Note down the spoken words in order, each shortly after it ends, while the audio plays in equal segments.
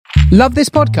Love this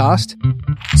podcast?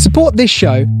 Support this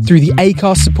show through the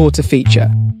Acast supporter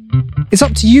feature. It's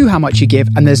up to you how much you give,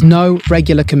 and there's no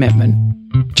regular commitment.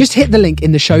 Just hit the link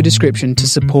in the show description to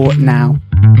support now.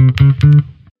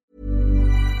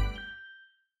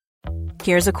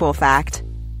 Here's a cool fact.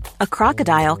 A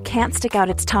crocodile can't stick out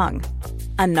its tongue.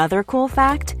 Another cool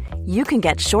fact, you can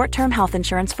get short-term health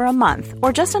insurance for a month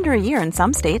or just under a year in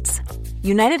some states.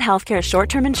 United Healthcare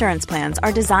short-term insurance plans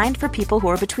are designed for people who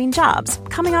are between jobs,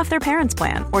 coming off their parents'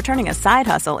 plan, or turning a side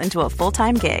hustle into a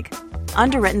full-time gig.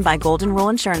 Underwritten by Golden Rule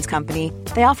Insurance Company,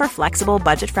 they offer flexible,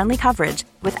 budget-friendly coverage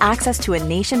with access to a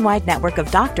nationwide network of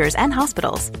doctors and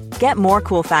hospitals. Get more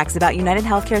cool facts about United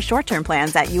Healthcare short-term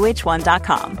plans at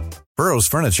uh1.com. Burrow's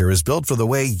furniture is built for the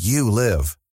way you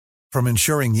live. From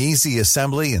ensuring easy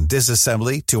assembly and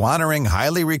disassembly to honoring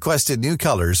highly requested new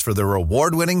colors for their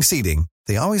award-winning seating,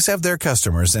 they always have their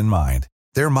customers in mind.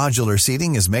 Their modular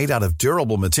seating is made out of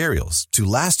durable materials to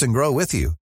last and grow with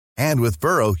you. And with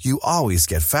Burrow, you always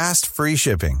get fast, free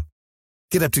shipping.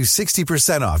 Get up to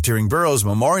 60% off during Burrow's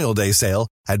Memorial Day sale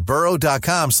at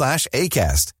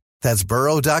burrow.com/ACAST. That's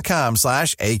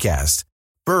burrow.com/ACAST.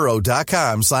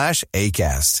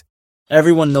 burrow.com/ACAST.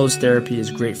 Everyone knows therapy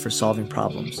is great for solving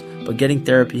problems, but getting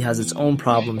therapy has its own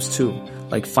problems too,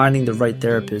 like finding the right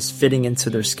therapist, fitting into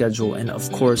their schedule, and of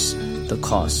course, the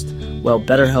cost. Well,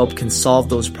 BetterHelp can solve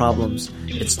those problems.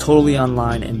 It's totally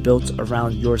online and built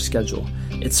around your schedule.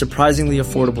 It's surprisingly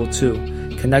affordable too.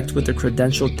 Connect with a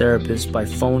credentialed therapist by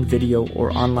phone, video,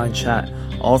 or online chat,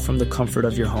 all from the comfort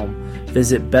of your home.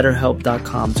 Visit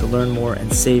BetterHelp.com to learn more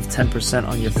and save 10%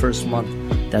 on your first month.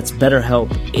 That's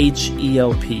BetterHelp,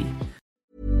 H-E-L-P.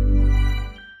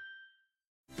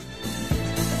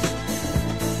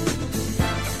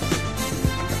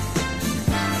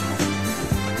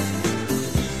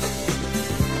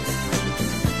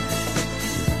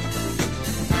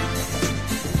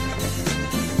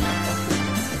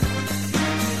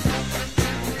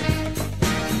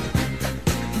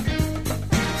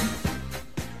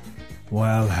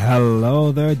 Well,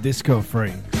 hello there, disco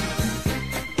freaks.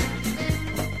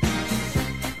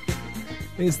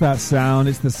 It's that sound,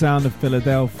 it's the sound of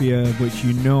Philadelphia, which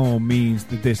you know means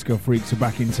the disco freaks are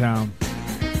back in town.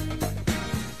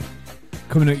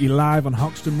 Coming at you live on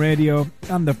Hoxton Radio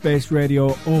and the Face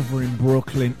Radio over in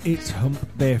Brooklyn. It's Hump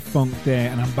Day Funk Day,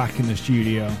 and I'm back in the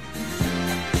studio.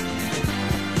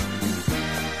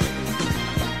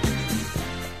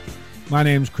 My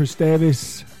name's Chris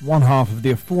Davis, one half of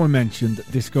the aforementioned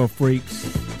Disco Freaks,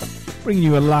 bringing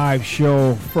you a live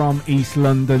show from East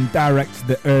London, direct to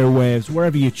the airwaves,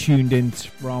 wherever you're tuned in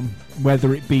from,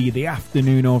 whether it be the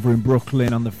afternoon over in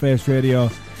Brooklyn on the Face Radio,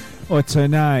 or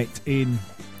tonight in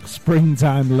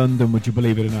springtime London, would you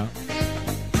believe it or not.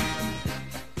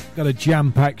 Got a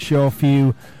jam-packed show for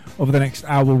you. Over the next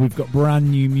hour, we've got brand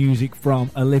new music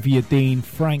from Olivia Dean,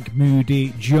 Frank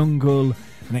Moody, Jungle,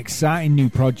 an exciting new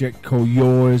project called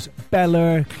Yours,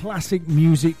 Bella, Classic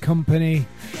Music Company,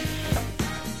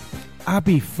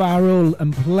 Abby Farrell,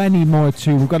 and plenty more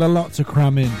too. We've got a lot to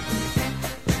cram in.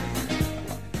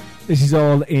 This is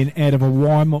all in aid of a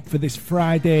warm-up for this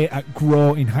Friday at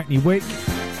Grow in Hackney Wick.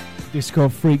 Disco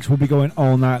Freaks will be going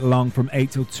all night long from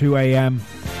 8 till 2 a.m.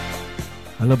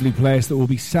 A lovely place that will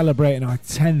be celebrating our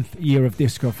 10th year of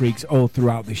Disco Freaks all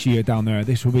throughout this year down there.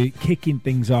 This will be kicking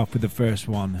things off with the first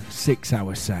one,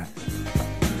 6-hour set.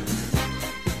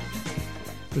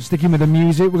 But sticking with the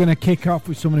music, we're going to kick off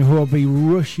with someone who will be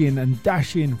rushing and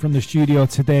dashing from the studio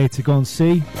today to go and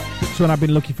see. Someone I've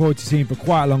been looking forward to seeing for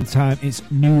quite a long time. It's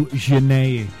New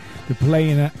Genet. They're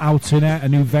playing at Outernet, a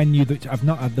new venue that I've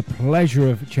not had the pleasure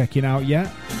of checking out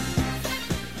yet.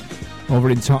 Over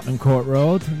in Tottenham Court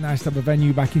Road. Nice to have a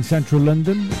venue back in central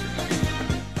London.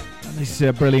 And this is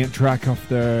a brilliant track off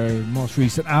their most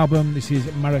recent album. This is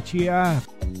Marachia.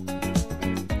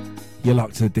 You're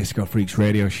locked to the Disco Freaks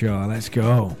radio show. Let's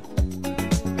go.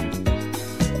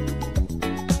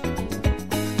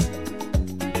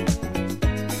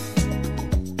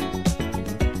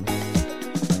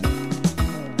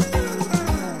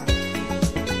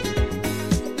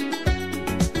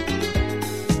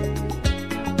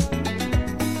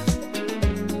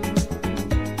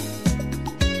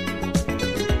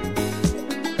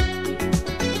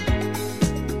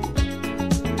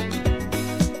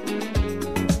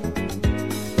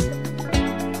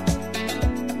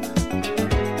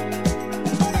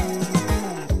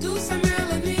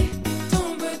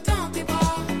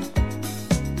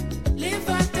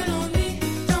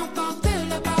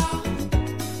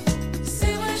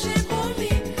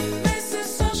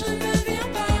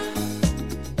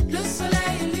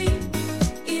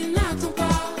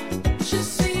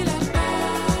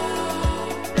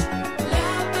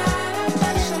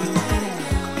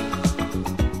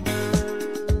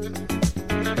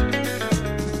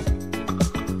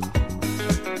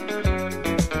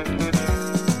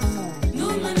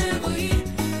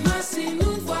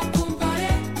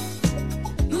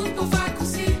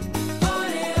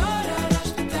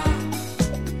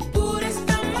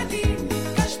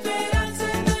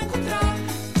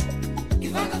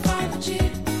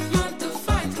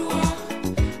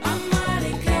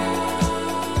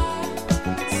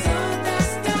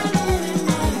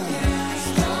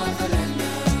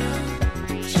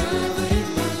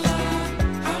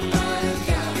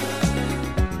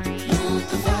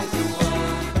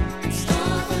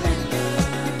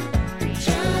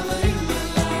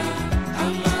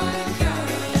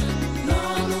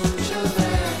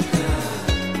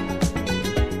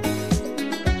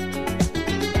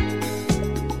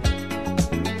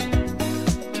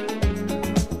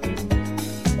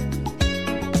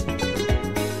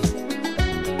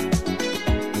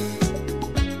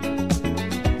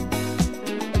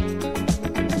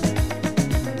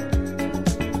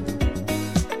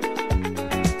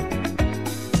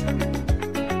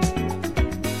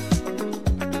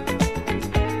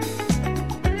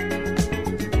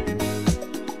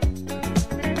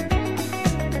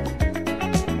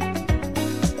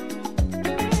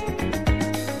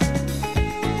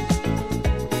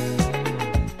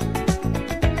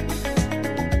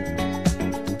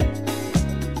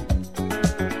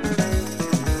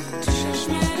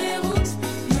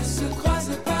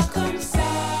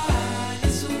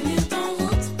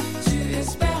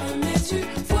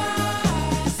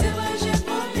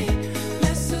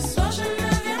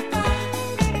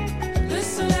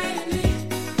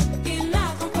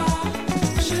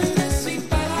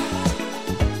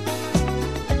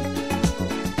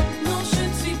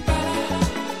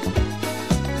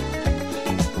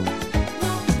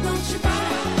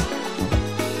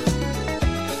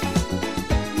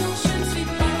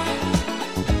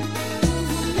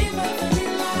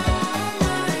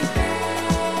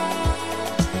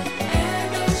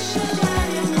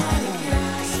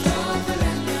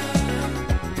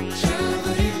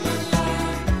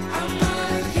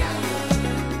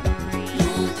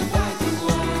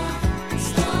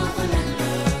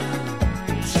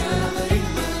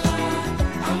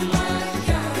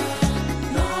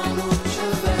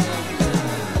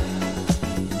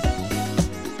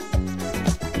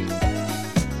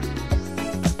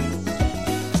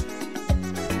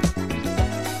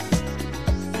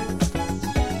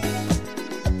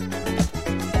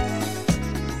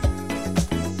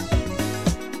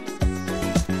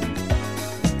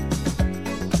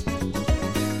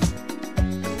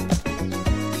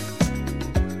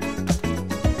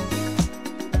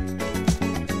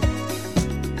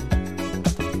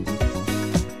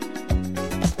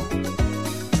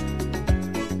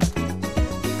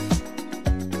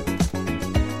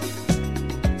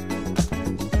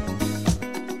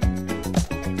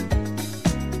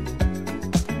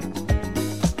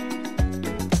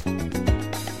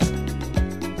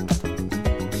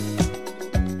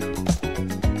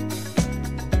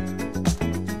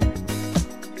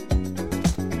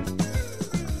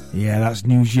 Yeah, that's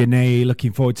New Genet.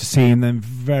 Looking forward to seeing them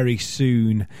very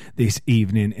soon this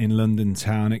evening in London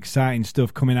town. Exciting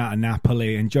stuff coming out of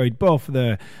Napoli. Enjoyed both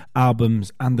the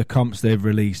albums and the comps they've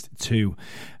released too.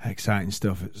 Exciting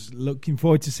stuff. Looking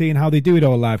forward to seeing how they do it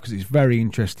all live, because it's very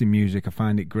interesting music. I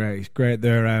find it great. It's great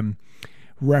they're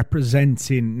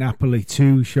representing Napoli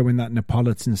too, showing that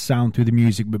Neapolitan sound through the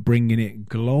music, but bringing it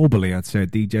globally. I'd say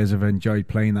DJs have enjoyed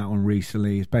playing that one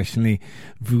recently, especially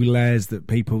Voulez, that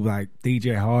people like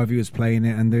DJ Harvey was playing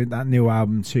it, and that new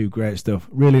album too. Great stuff.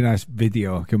 Really nice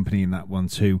video accompanying that one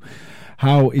too.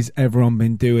 How is everyone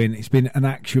been doing? It's been an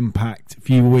action-packed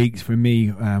few weeks for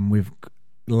me with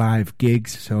live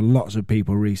gigs, so lots of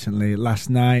people recently. Last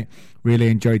night, really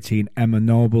enjoyed seeing Emma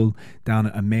Noble down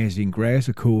at Amazing Grace,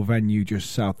 a cool venue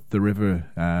just south of the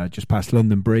river, just past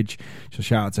London Bridge, so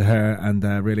shout out to her. And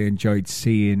really enjoyed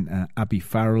seeing Abby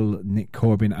Farrell, Nick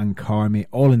Corbin and Carmi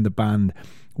all in the band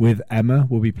with Emma.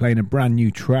 We'll be playing a brand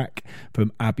new track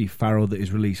from Abby Farrell that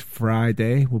is released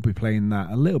Friday. We'll be playing that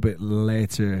a little bit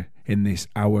later in this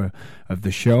hour of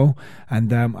the show.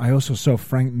 And I also saw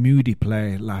Frank Moody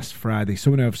play last Friday,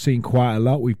 someone who I've seen quite a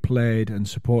lot. We've played and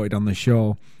supported on the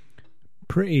show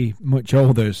pretty much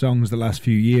all their songs the last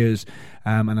few years,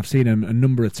 and I've seen them a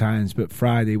number of times, but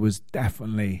Friday was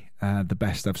definitely the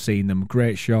best I've seen them.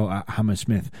 Great show at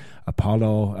Hammersmith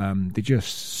Apollo. They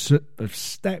just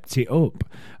stepped it up.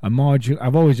 I've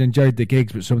always enjoyed the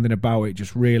gigs, but something about it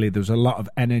just really, there was a lot of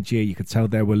energy. You could tell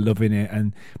they were loving it,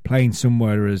 and playing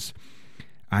somewhere as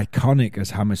iconic as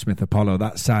Hammersmith Apollo,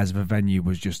 that size of a venue,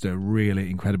 was just a really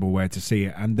incredible way to see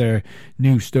it. And their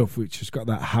new stuff, which has got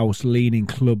that house leaning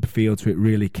club feel to it,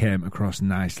 really came across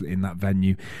nicely in that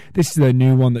venue. This is their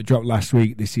new one that dropped last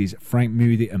week. This is Frank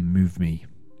Moody and Move Me.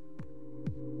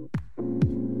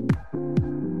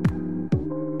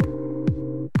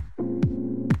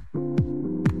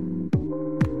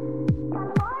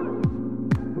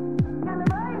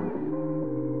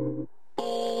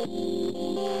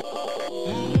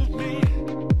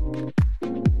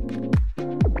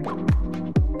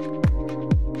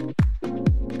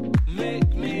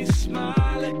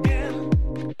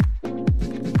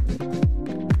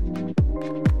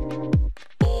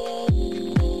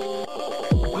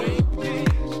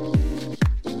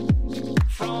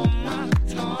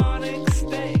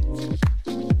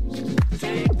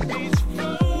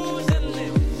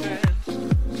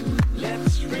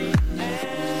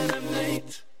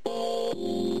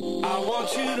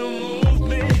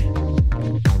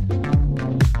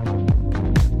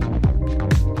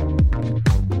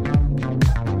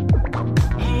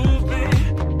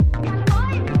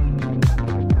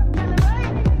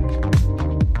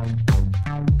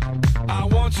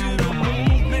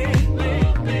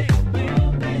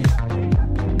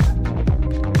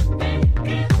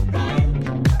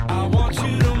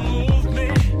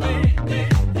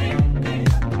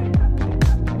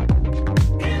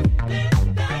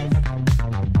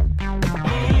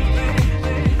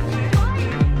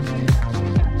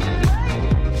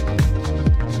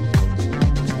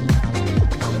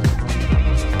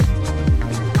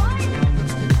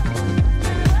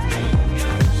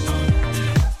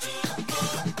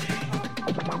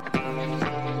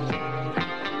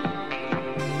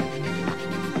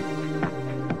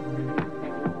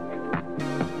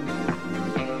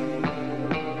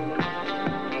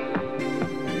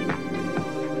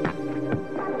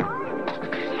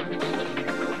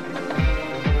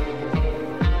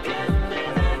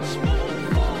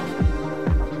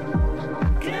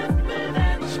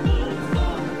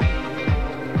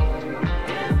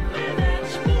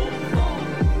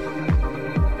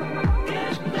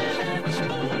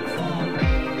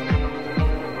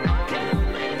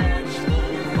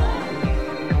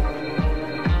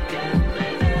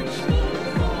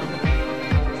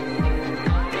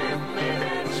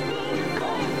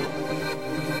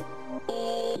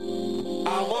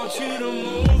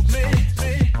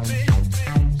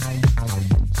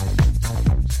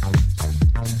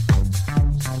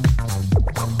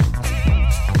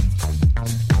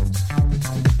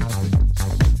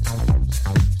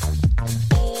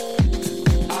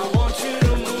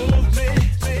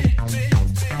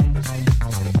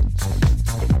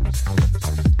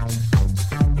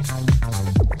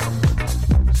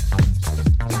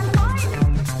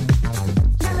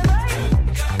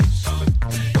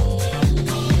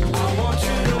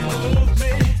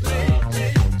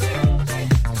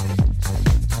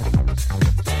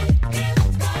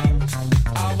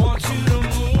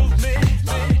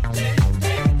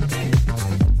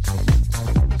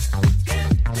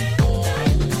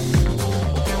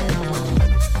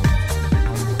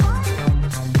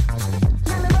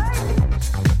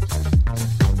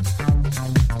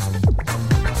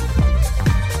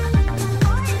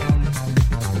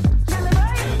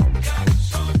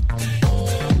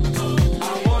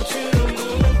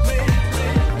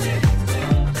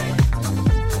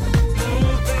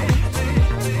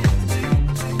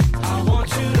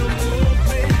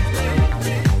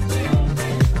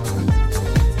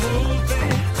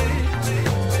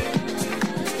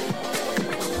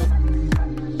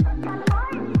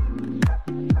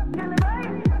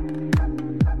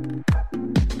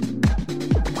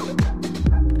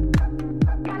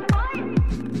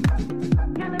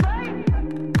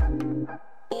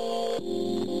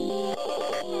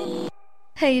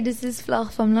 Hey, this is Flore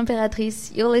from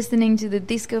L'Impératrice. You're listening to the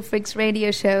Disco Freaks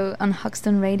radio show on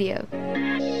Hoxton Radio.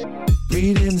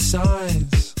 Reading the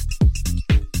signs.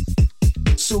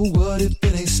 So what if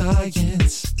it ain't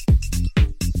science?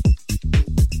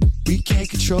 We can't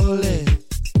control it,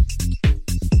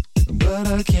 but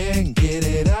I can't get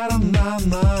it out of my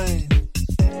mind.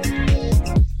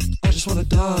 I just wanna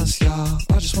dance, y'all.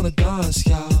 I just wanna dance,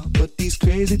 y'all. But these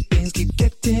crazy things keep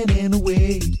getting in the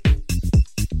way.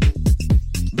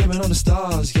 Blame it on the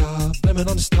stars, y'all. Blame it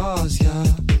on the stars, y'all.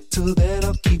 Till then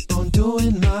I'll keep on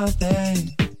doing my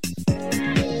thing.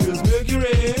 'Cause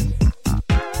Mercury,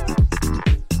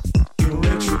 you're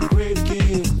retrograde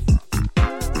again.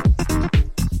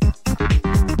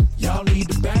 Y'all need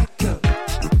to back up.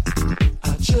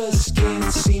 I just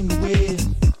can't seem to win.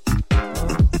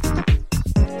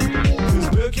 'Cause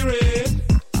Mercury,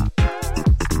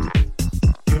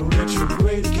 you're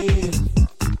retrograde again.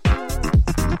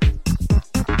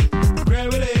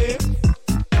 Gravity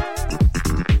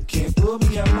can't pull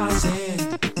me out my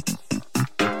sand.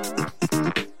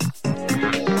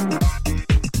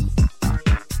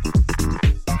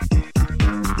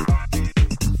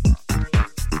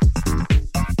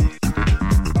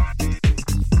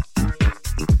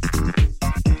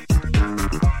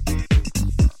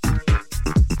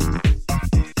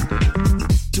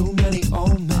 Too many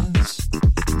omens.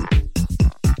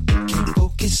 Can't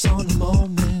focus on the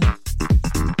moment.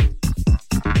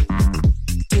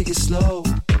 Take it slow.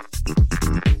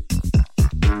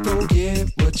 Forget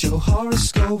what your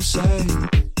horoscope say.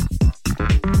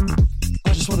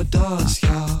 I just wanna dance,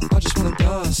 y'all. I just wanna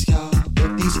dance, y'all.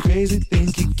 But these crazy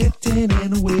things keep getting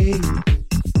in the way.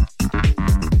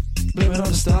 Blame it on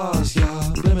the stars,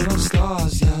 y'all. Blame it on the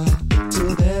stars, y'all.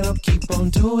 Till then I'll keep on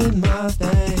doing my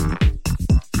thing.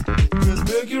 'Cause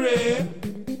Mercury,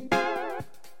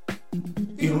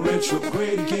 you're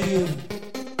retrograde again.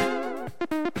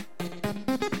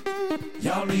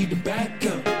 Y'all need to back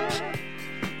up.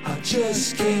 I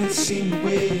just can't seem to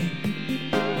win.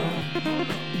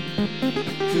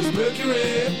 'Cause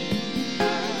Mercury,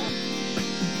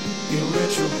 you're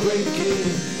retrograde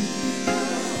again.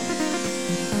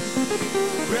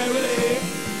 Gravity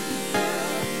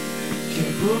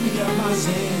can't pull me out my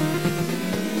zen.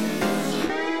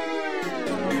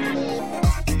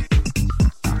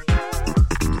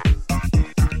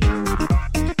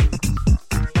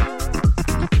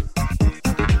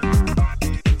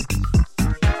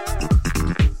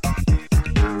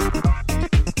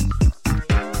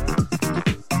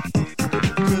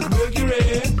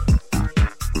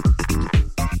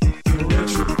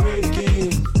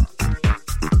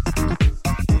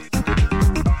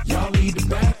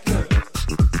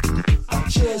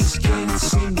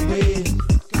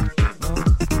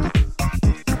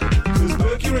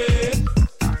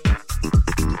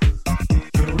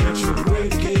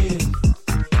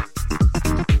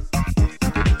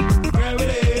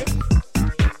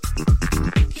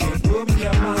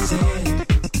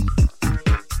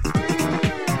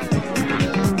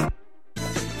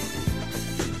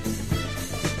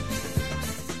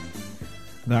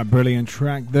 That brilliant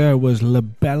track there was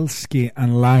Lebelski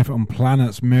and Life on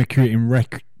Planets, Mercury in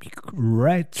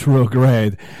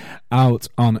Retrograde, out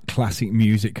on Classic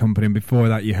Music Company. And before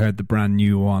that you heard the brand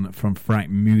new one from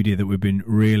Frank Moody that we've been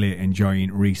really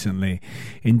enjoying recently.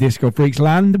 In Disco Freaks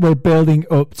Land, we're building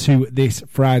up to this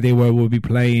Friday where we'll be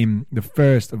playing the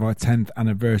first of our 10th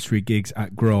anniversary gigs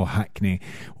at Grow Hackney.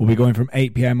 We'll be going from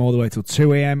 8 p.m. all the way till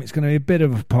 2 a.m. It's going to be a bit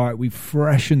of a party. We've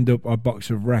freshened up our box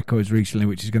of records recently,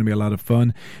 which is going to be a lot of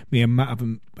fun. Me and Matt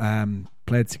haven't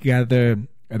played together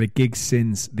at a gig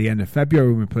since the end of February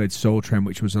when we played Soul Train,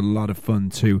 which was a lot of fun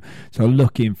too. So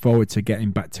looking forward to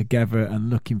getting back together and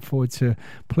looking forward to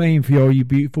playing for all you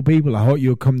beautiful people. I hope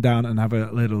you'll come down and have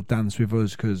a little dance with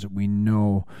us, because we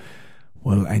know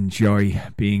we'll enjoy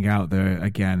being out there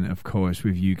again, of course,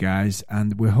 with you guys.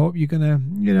 And we hope you're going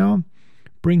to,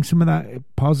 bring some of that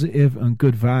positive and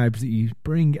good vibes that you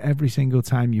bring every single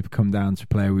time you've come down to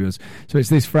play with us. So it's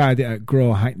this Friday at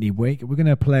Grow Hackney Wake. We're going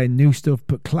to play new stuff,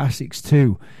 but classics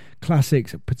too.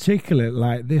 Classics, particularly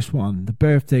like this one, The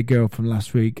Birthday Girl from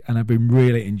last week, and I've been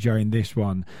really enjoying this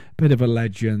one. Bit of a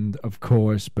legend, of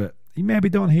course, but you maybe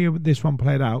don't hear this one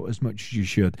played out as much as you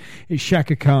should. It's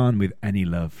Shaka Khan with Any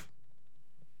Love.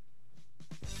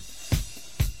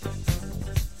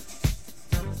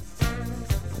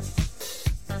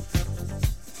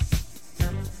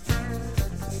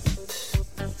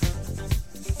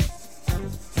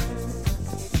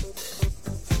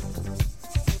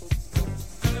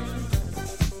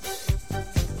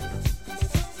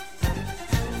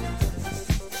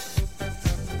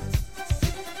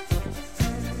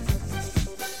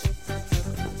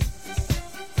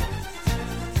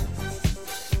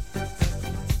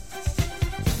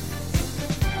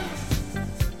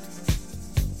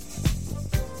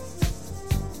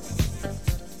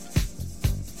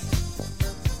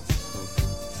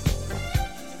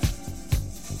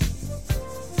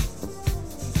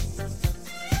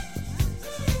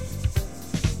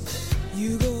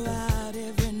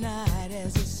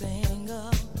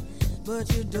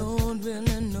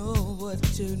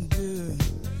 to do.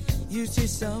 You see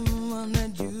someone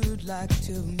that you'd like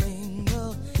to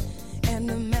mingle,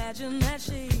 and imagine that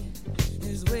she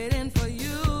is waiting for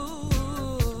you.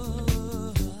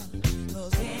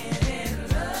 'Cause any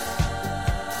love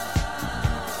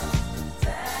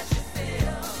that you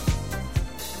feel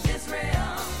is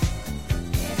real.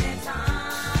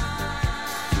 Anytime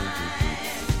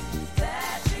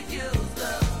that you use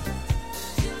love,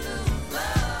 you lose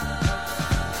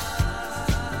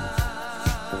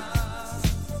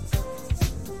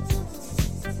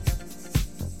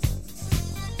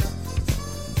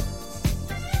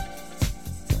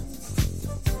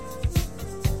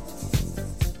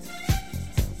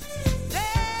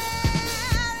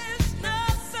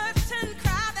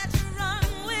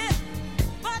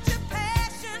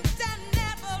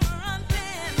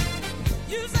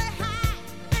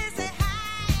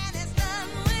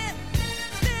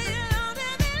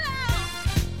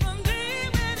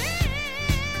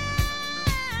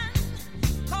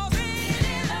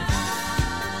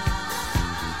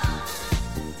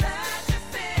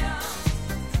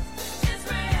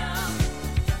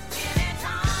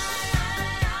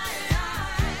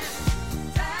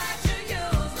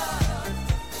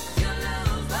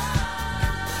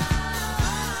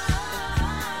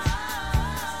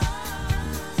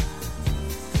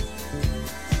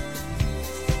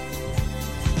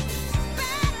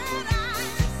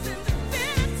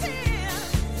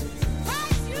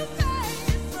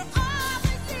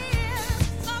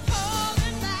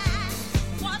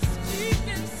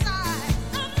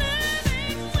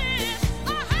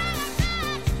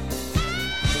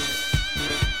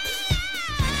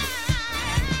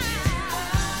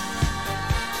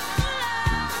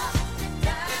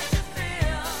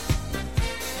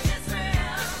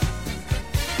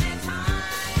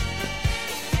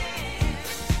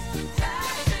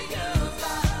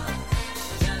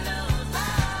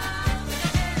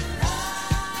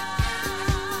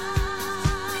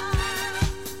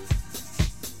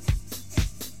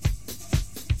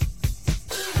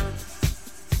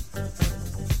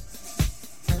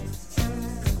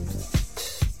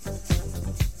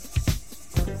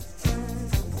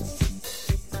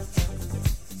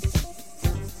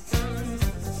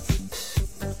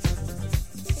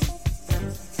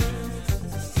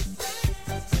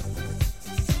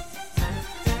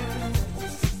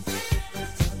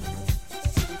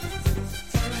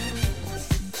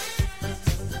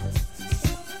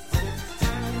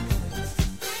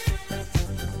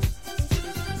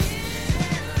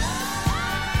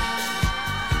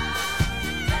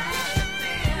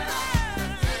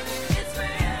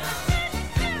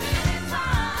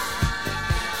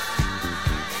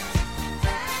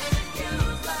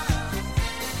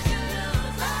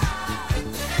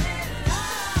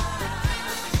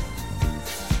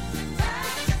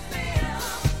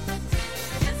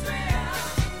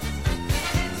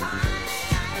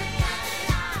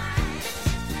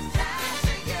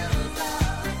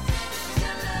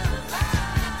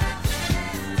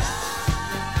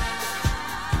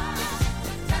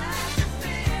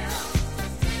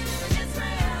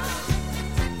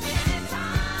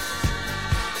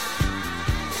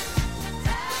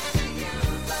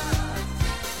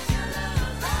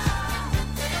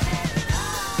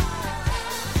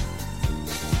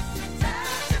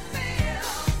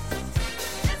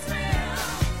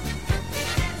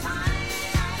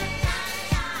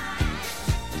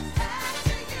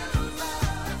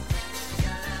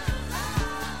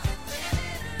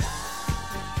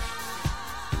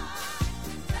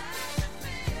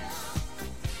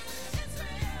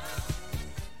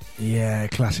Yeah,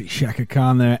 classic Shaka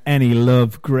Khan there. Any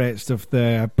Love, great stuff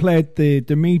there. I played the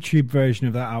Dimitri version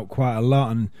of that out quite a lot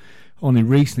and only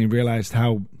recently realised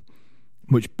how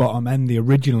much bottom end the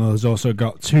original has also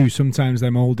got too. Sometimes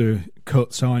them older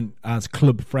cuts aren't as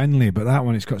club friendly, but that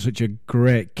one, it's got such a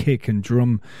great kick and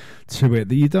drum to it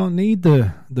that you don't need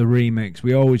the remix.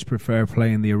 We always prefer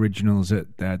playing the originals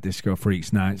at Disco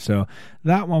Freaks Night, so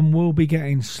that one will be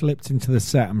getting slipped into the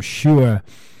set, I'm sure,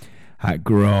 at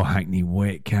Grow Hackney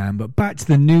Wakeham. But back to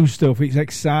the new stuff. It's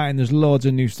exciting. There's loads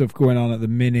of new stuff going on at the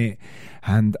minute.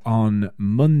 And on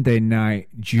Monday night,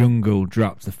 Jungle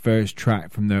drops the first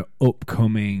track from their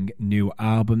upcoming new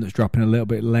album that's dropping a little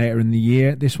bit later in the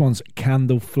year. This one's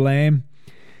Candle Flame.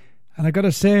 And I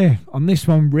gotta say, on this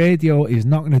one, radio is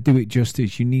not going to do it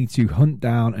justice. You need to hunt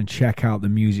down and check out the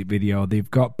music video.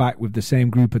 They've got back with the same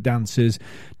group of dancers,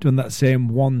 done that same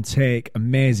one take,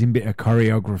 amazing bit of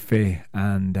choreography,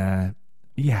 and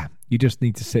yeah, you just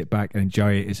need to sit back and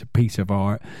enjoy it. It's a piece of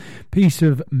art, piece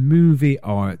of movie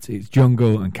art. It's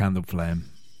Jungle and Candle Flame.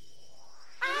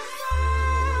 I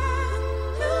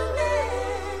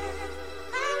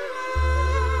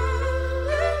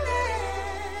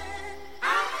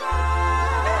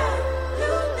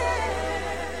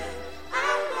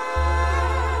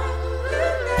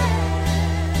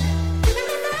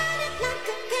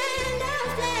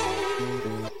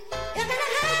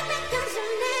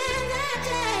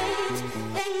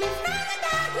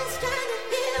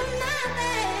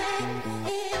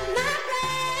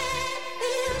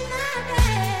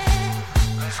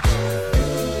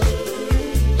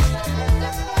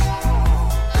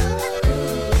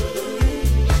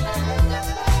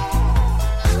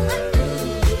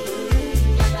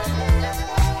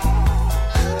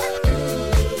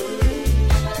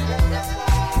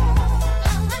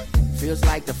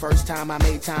First time I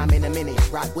made time in a minute.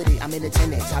 Rock with it, I'm in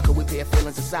attendance. How could we pair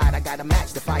feelings aside? I gotta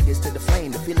match the fires to the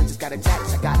flame. The feelings just got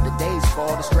attached. I got the days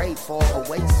fall, the straight fall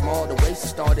away small. The waist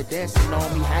started dancing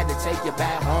on me. Had to take you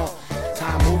back home.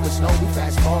 Time moving slow, we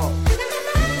fast forward.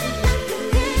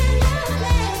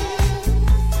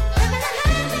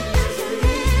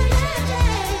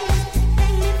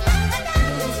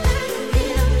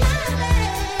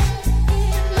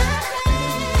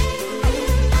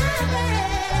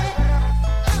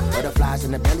 Butterflies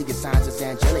in the belly, get signs is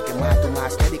angelic. And mine through my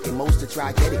aesthetic, and most to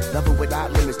try get it. Love it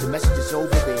without limits, the message is so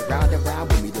vivid. Round and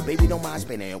round with me, the baby don't mind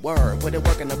spinning. Word, put it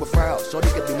work in the referral. Shorty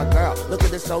could be my girl. Look at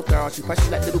this so thorough, she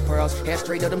precious like little pearls. Hair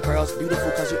straight of them curls,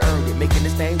 beautiful cause you earned it. Making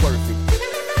this thing worth it.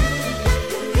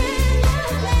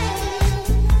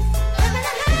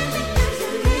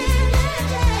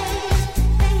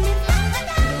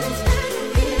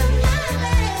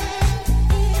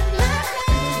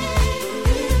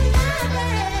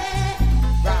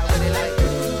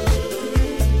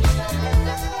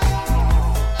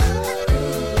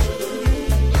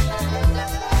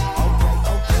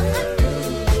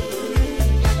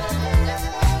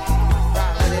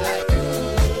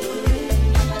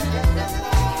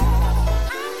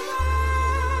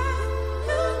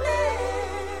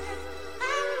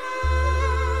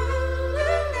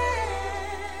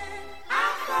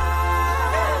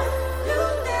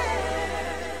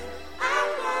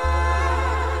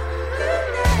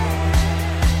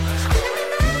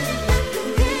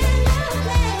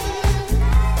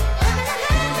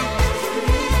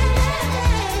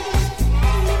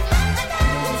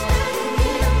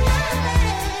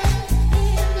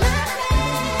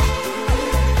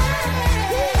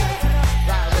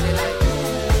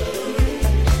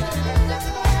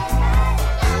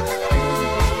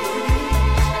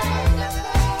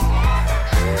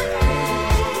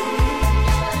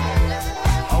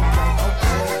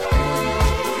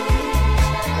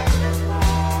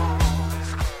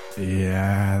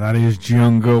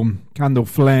 Jungle, Candle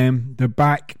Flame, they're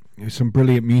back. There's some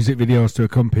brilliant music videos to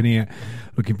accompany it.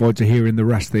 Looking forward to hearing the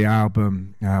rest of the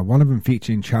album. One of them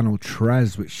featuring Channel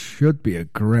Tres, which should be a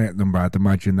great number. I'd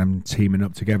imagine them teaming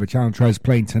up together. Channel Tres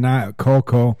playing tonight at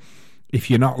Coco, if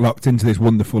you're not locked into this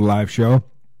wonderful live show.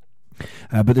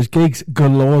 But there's gigs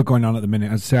galore going on at the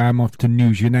minute. As I say, I'm off to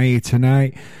New Genet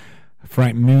tonight.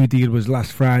 Frank Moody was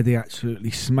last Friday,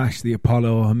 absolutely smashed the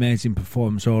Apollo. Amazing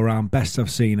performance all around. Best I've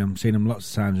seen him lots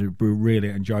of times. It was really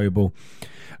enjoyable.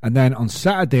 And then on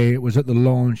Saturday, it was at the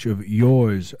launch of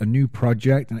Yours, a new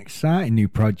project, an exciting new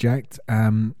project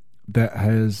that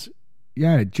has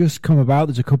just come about.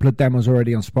 There's a couple of demos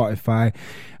already on Spotify.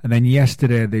 And then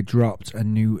yesterday, they dropped a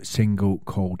new single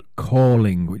called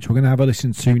Calling, which we're going to have a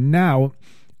listen to now.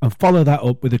 And follow that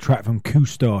up with a track from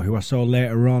Cousteau, who I saw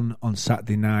later on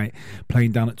Saturday night,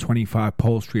 playing down at 25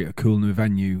 Pole Street, a cool new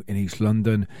venue in East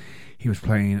London. He was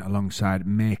playing alongside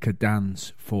Make a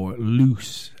Dance for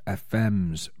Loose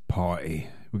FM's party.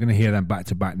 We're going to hear them back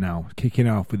to back now. Kicking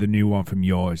off with a new one from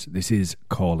Yours. This is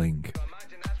Calling.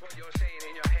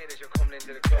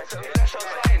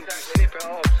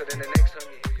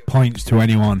 Points to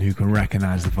anyone who can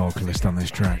recognise the vocalist on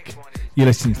this track. You're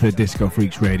listening to the Disco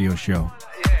Freaks radio show.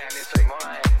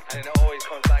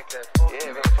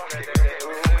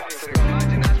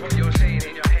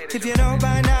 If you know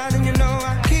by now, then you know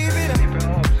I keep it up.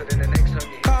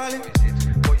 Call it.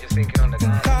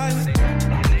 Call it.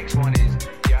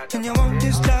 And you want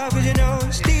this love, but you know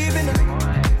it's deep enough.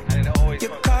 You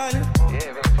call it.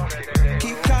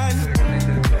 Keep calling.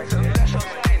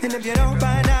 And if you know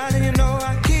by now, then you know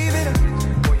I keep it up.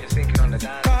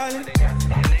 Call it.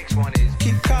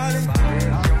 Keep calling.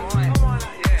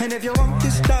 And if you want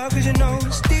this love, cause you know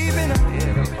it's deep enough.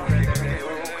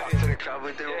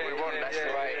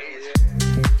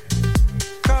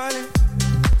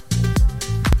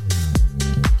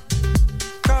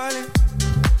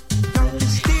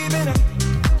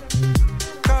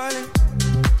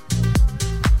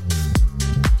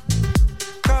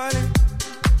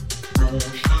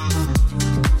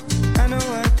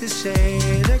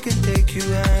 You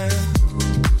out,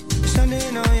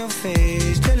 something on your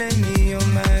face telling me you're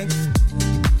mad.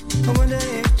 I wonder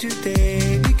if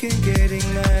today we can get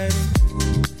ignited.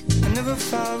 I'm never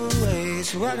far away,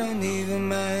 so I don't even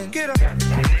mind. Get up, call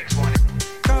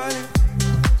it,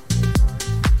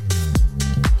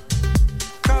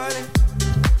 call it.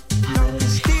 No,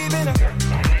 it's deep enough.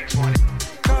 Call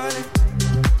it, call it.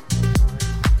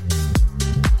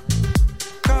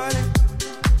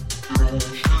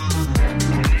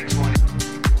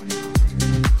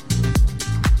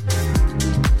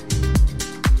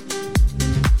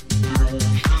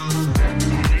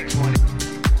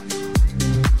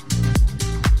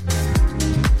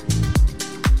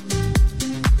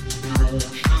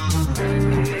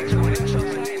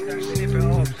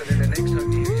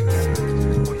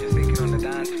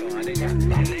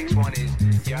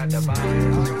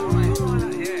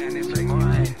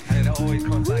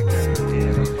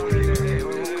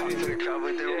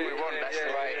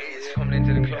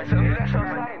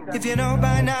 you know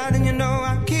by now, then you know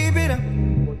I keep it up.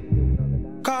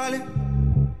 Call it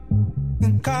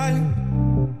and call it.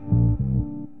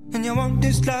 And you want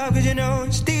this love, cause you know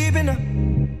it's deep enough.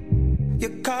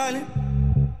 You call it,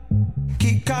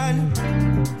 keep calling.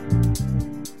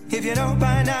 If you know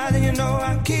by now, then you know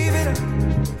I keep it up.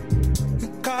 You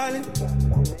call it,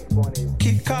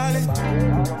 keep calling.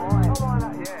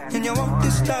 And you want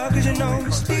this love, cause you know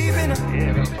it's deep enough.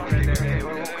 Yeah, we come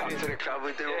to the club,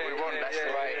 we do what we want, that's the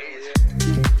right age.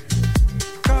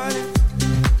 Call it.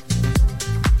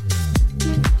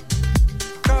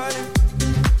 Call it.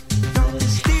 No,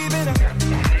 it's deep enough.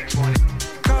 Call it.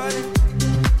 Call it.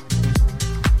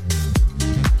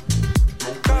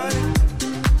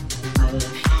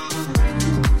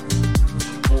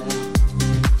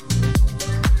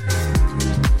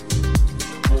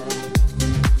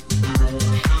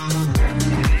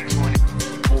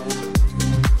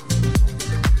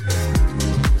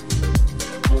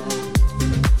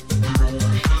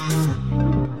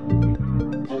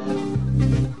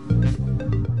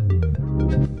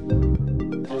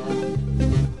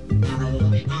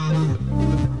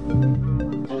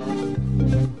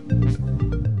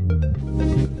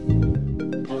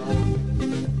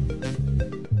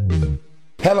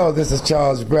 Hello, this is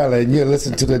Charles Brella, and you're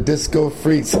listening to the Disco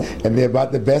Freaks, and they're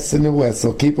about the best in the West,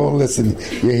 so keep on listening.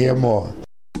 You'll hear more.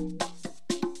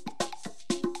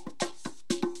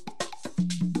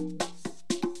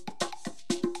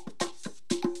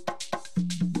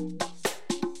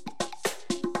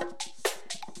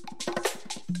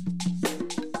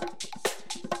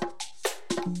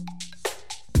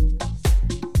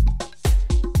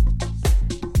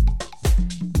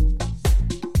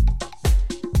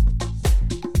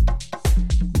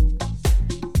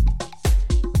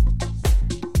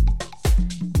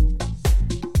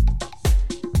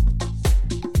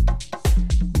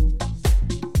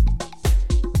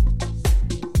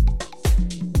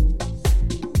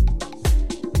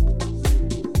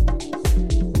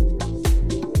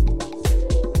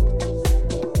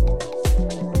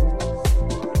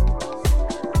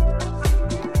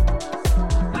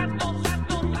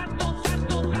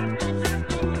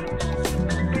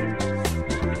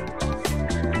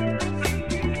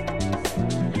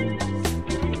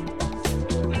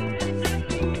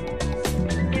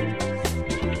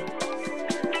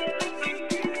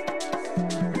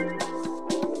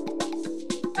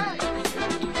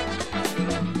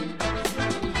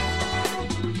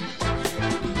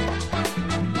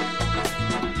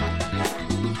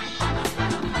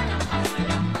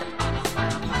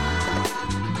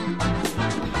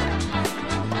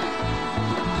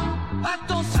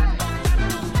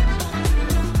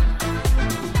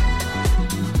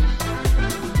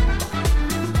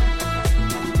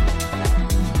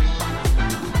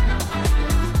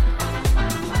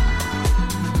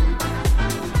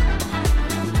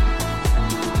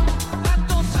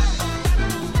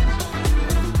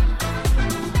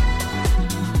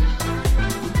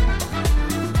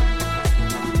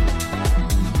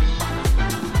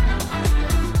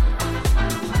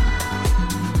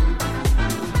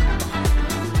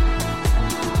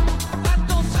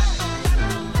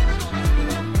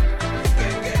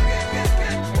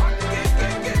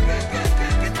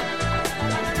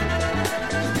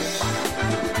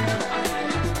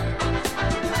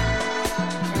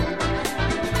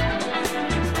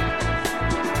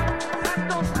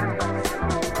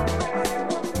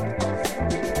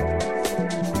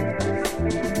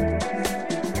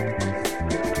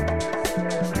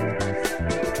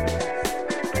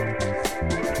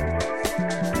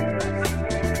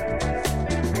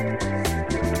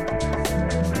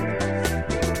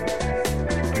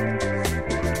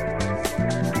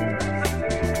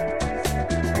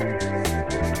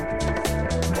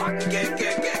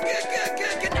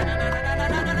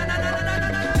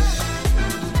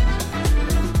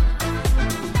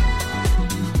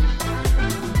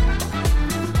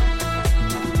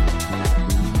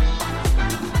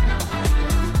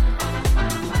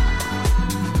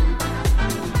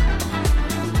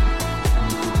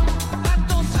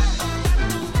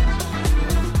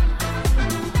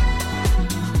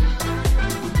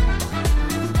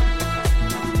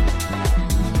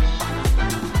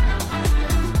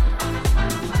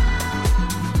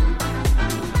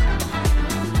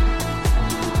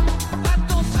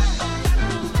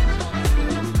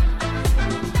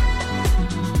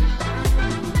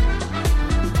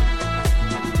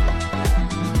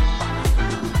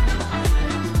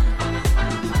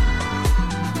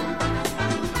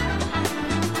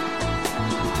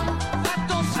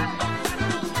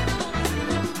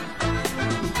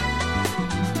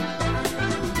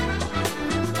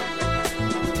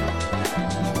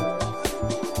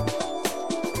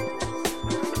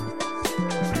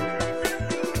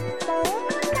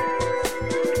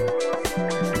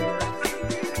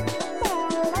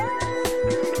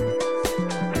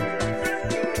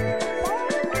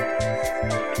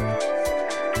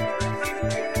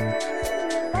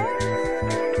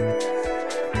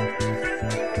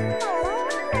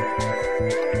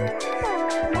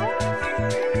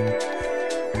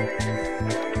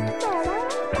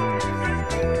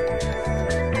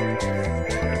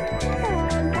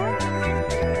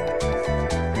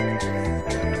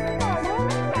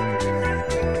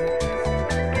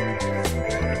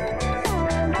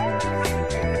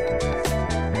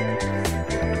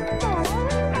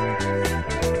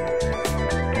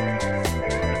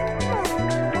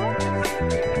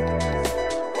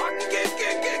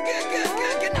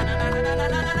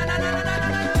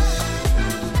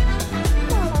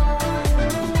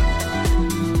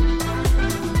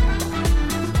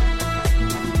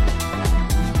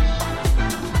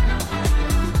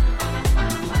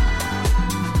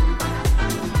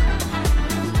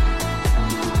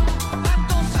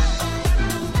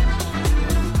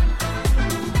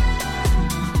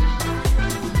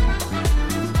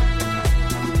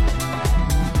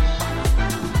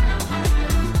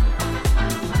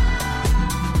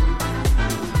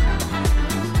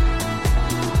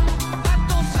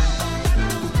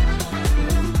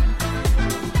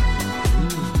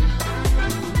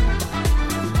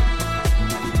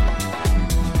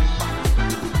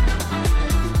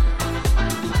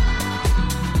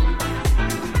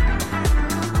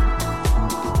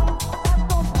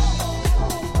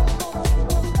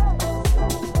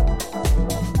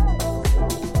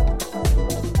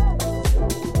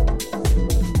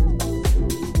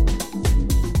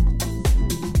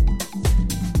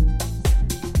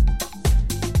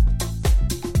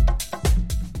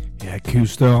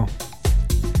 Cousteau.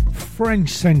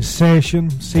 French sensation,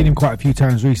 seen him quite a few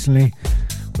times recently.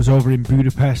 Was over in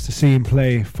Budapest to see him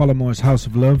play Folamore's House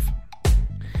of Love,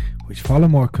 which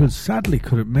Follamore sadly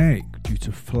couldn't make due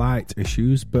to flight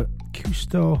issues, but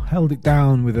Cousteau held it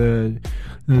down with another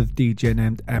DJ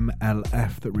named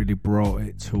MLF that really brought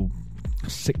it till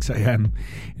 6 a.m.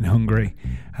 in Hungary.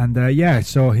 And I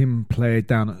saw him play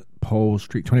down at Pole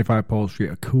Street, 25 Pole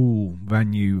Street, a cool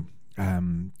venue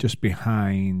just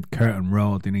behind Curtin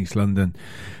Road in East London.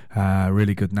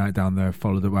 Really good night down there,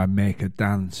 followed up by Make a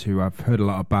Dance, who I've heard a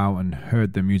lot about and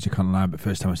heard their music online, but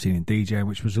first time I've seen him DJing,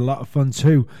 which was a lot of fun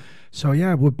too. So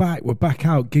yeah, we're back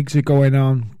out, gigs are going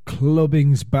on,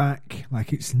 clubbing's back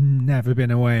like it's never been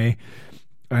away,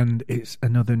 and it's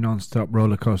another non-stop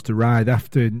roller coaster ride.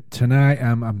 After tonight,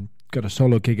 I'm got a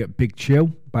solo gig at Big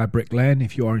Chill by Brick Lane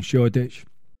if you are in Shoreditch.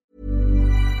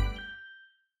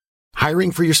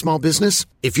 Hiring for your small business?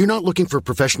 If you're not looking for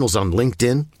professionals on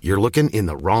LinkedIn, you're looking in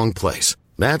the wrong place.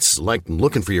 That's like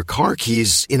looking for your car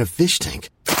keys in a fish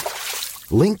tank.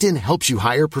 LinkedIn helps you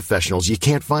hire professionals you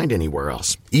can't find anywhere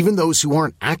else, even those who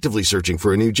aren't actively searching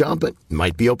for a new job but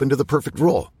might be open to the perfect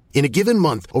role. In a given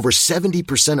month, over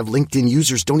 70% of LinkedIn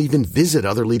users don't even visit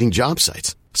other leading job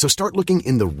sites. So start looking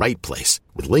in the right place.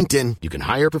 With LinkedIn, you can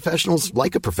hire professionals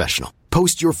like a professional.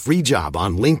 Post your free job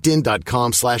on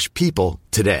linkedin.com/people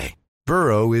today.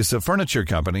 Burrow is a furniture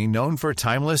company known for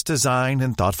timeless design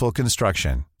and thoughtful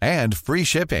construction, and free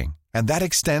shipping, and that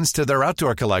extends to their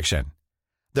outdoor collection.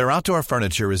 Their outdoor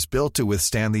furniture is built to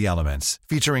withstand the elements,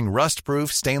 featuring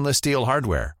rust-proof stainless steel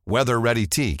hardware, weather-ready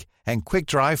teak, and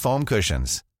quick-dry foam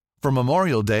cushions. For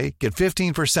Memorial Day, get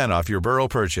 15% off your Burrow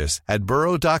purchase at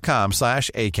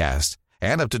burrow.com/ACAST,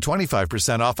 and up to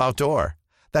 25% off outdoor.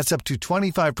 That's up to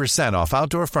 25% off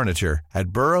outdoor furniture at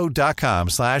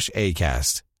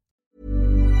burrow.com/ACAST.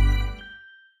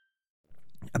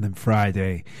 And then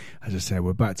Friday, as I said,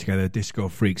 we're back together, Disco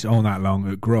Freaks, all night long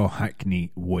at Grow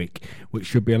Hackney Wick, which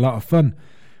should be a lot of fun.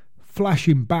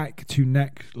 Flashing back to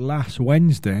last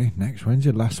Wednesday,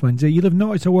 you'll have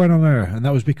noticed I weren't on air, and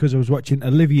that was because I was watching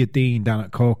Olivia Dean down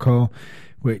at Coco,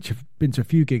 which I've been to a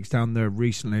few gigs down there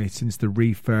recently since the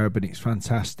refurb, and it's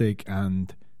fantastic,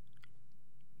 and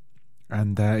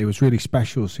it was really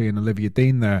special seeing Olivia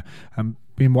Dean there.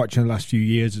 Been watching the last few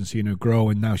years and seeing her grow,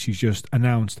 and now she's just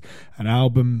announced an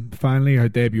album, finally, her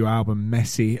debut album,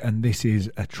 Messy, and this is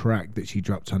a track that she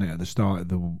dropped on it at the start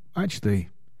of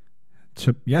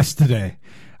yesterday.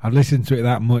 I've listened to it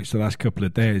that much the last couple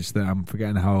of days that I'm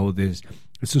forgetting how old it is.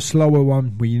 It's a slower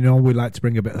one, we like to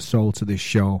bring a bit of soul to this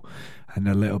show and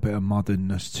a little bit of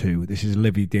modernness too. This is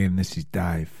Olivia Dean, this is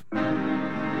Dive.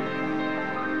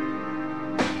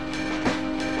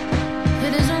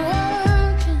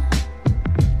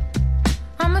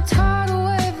 Tidal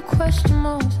wave of question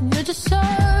marks, and you're just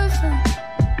surfing,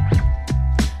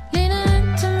 leaning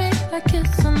into me like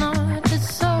it's a night.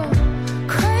 It's so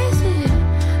crazy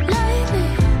lately.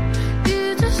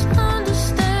 You just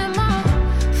understand my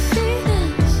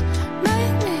feelings,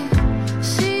 make me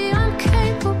see I'm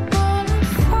capable of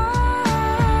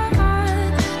flying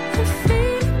and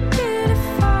feeling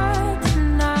beautified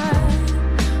tonight.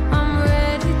 I'm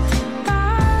ready to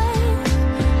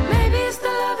dive. Maybe it's the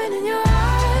loving in your eyes.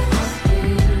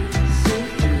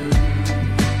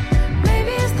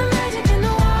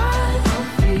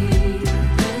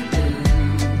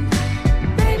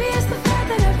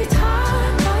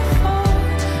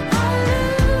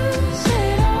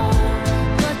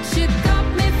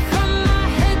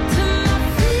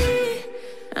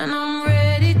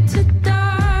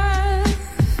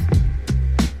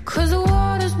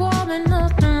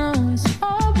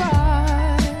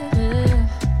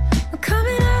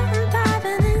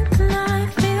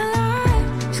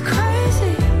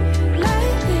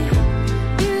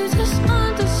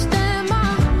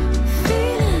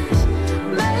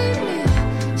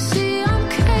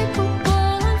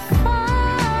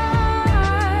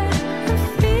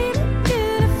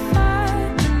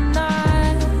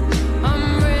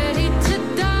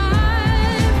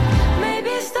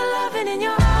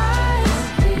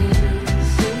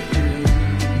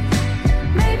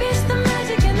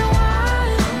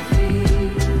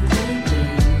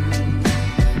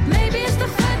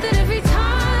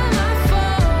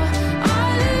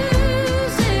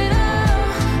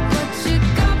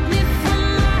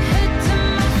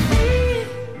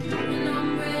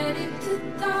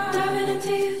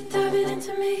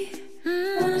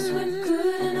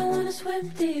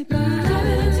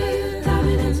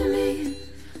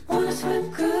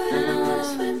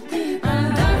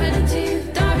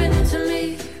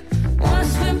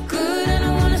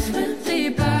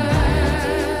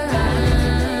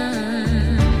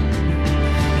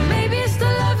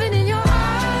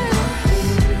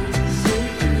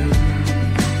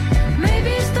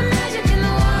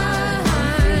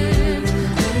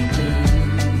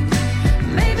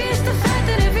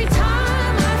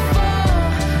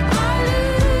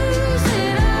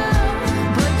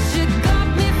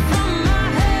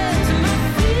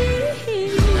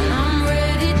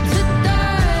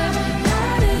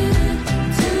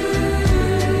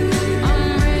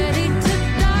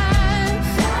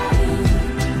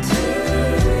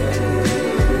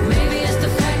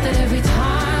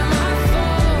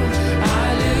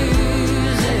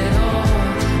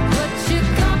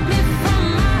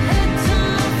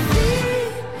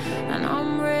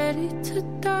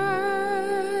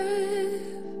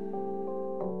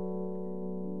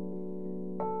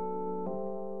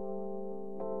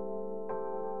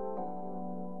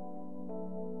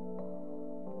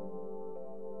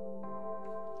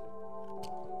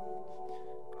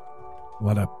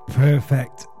 What a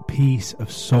perfect piece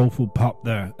of soulful pop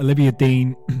there. Olivia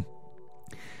Dean,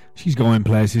 she's going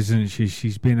places, isn't she?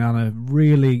 She's been on a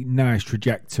really nice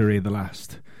trajectory the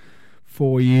last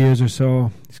 4 years or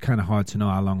so. It's kind of hard to know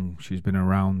how long she's been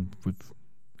around with,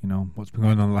 you know, what's been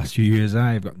going on the last few years.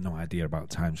 I've got no idea about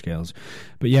timescales.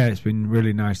 But yeah, it's been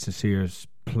really nice to see her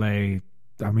play.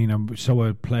 I mean, I saw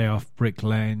her play off Brick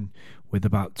Lane with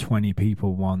about 20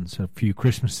 people once a few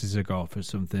Christmases ago for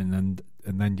something, and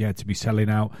then, yeah, to be selling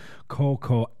out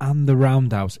Coco and the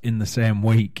Roundhouse in the same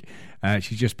week.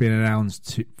 She's just been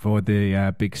announced for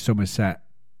the big Somerset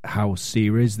House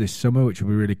series this summer, which will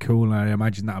be really cool, and I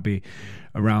imagine that'll be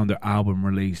around her album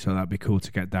release, so that'd be cool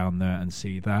to get down there and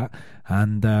see that.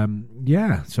 And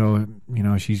yeah, so, you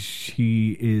know,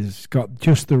 she is got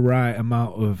just the right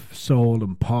amount of soul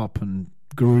and pop and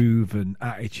groove and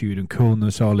attitude and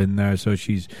coolness all in there, so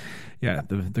she's, yeah,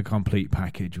 the complete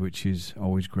package, which is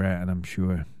always great. And I'm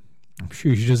sure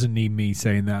she doesn't need me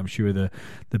saying that. I'm sure the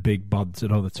big bods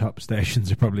at all the top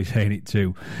stations are probably saying it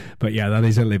too. But yeah, that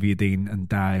is Olivia Dean and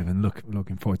Dive, and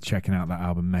looking forward to checking out that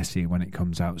album Messy when it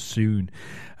comes out soon.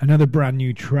 Another brand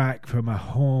new track from a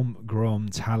homegrown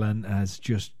talent has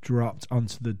just dropped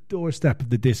onto the doorstep of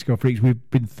the Disco Freaks.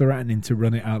 We've been threatening to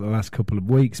run it out the last couple of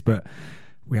weeks, but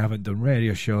we haven't done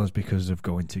radio shows because of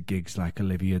going to gigs like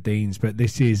Olivia Dean's. But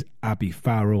this is Abby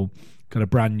Farrell. Got a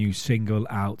brand new single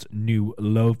out, New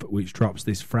Love, which drops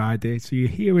this Friday. So you're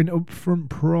hearing upfront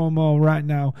promo right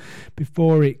now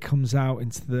before it comes out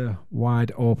into the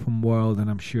wide open world, and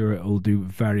I'm sure it'll do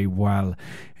very well.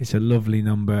 It's a lovely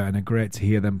number, and a great to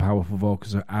hear them powerful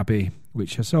vocals of Abby,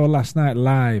 which I saw last night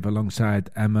live alongside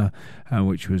Emma,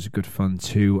 which was good fun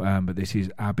too. But this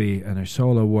is Abby and her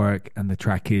solo work, and the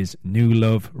track is New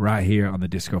Love, right here on the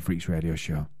Disco Freaks radio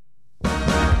show.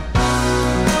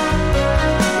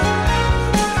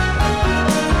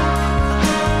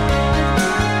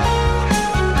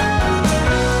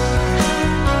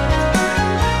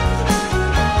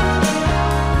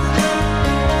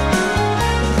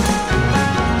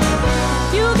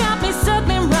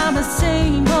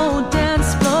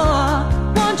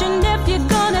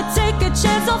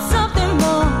 Chance of something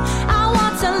more. I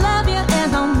want to love you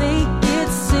and I'll make it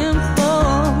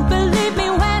simple. Believe me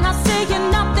when I say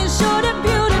you're nothing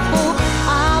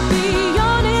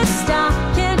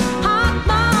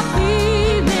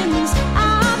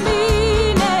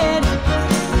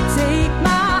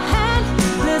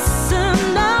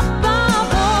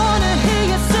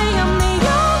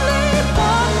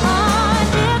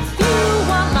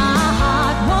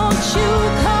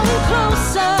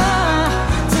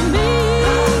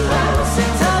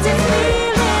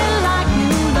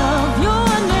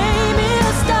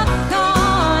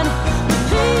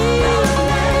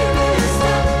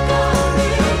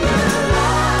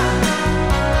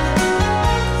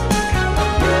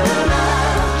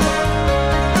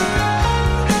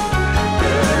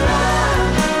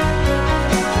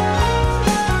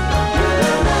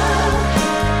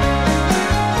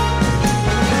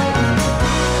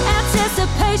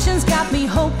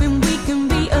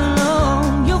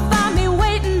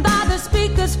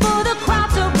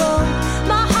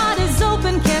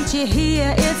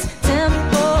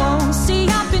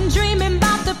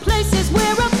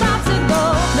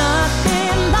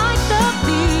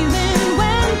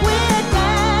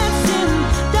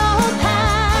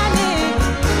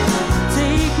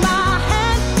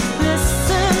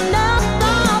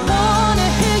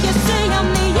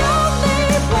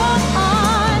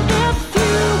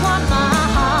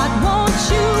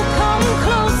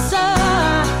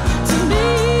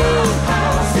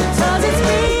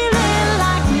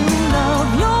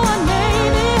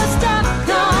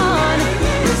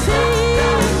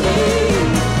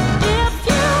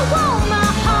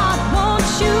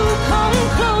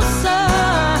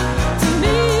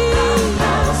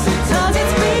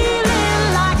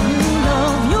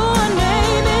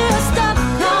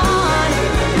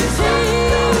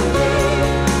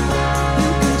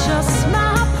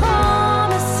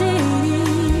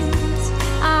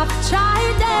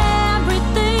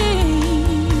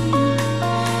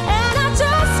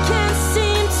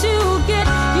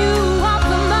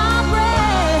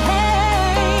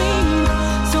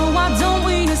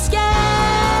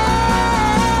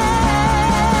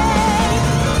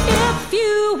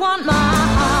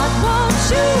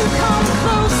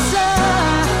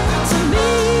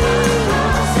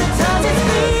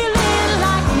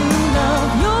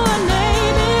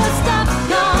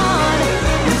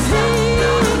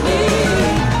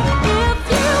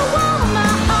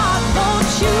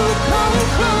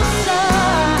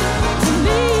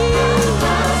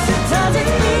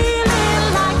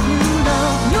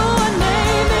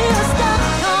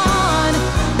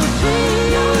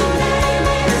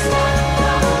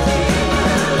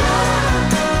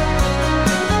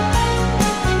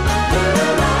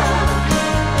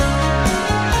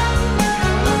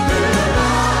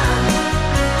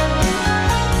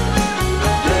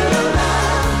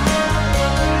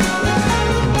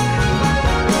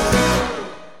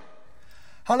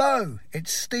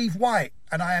Steve White,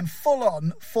 and I am full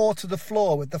on 4 to the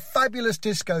floor with the fabulous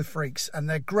Disco Freaks and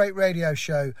their great radio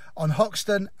show on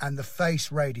Hoxton and The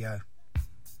Face Radio.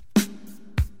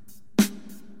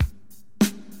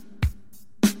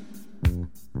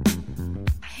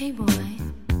 Hey boy,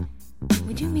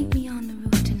 would you meet me on the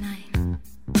roof tonight?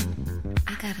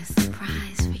 I got a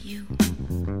surprise for you.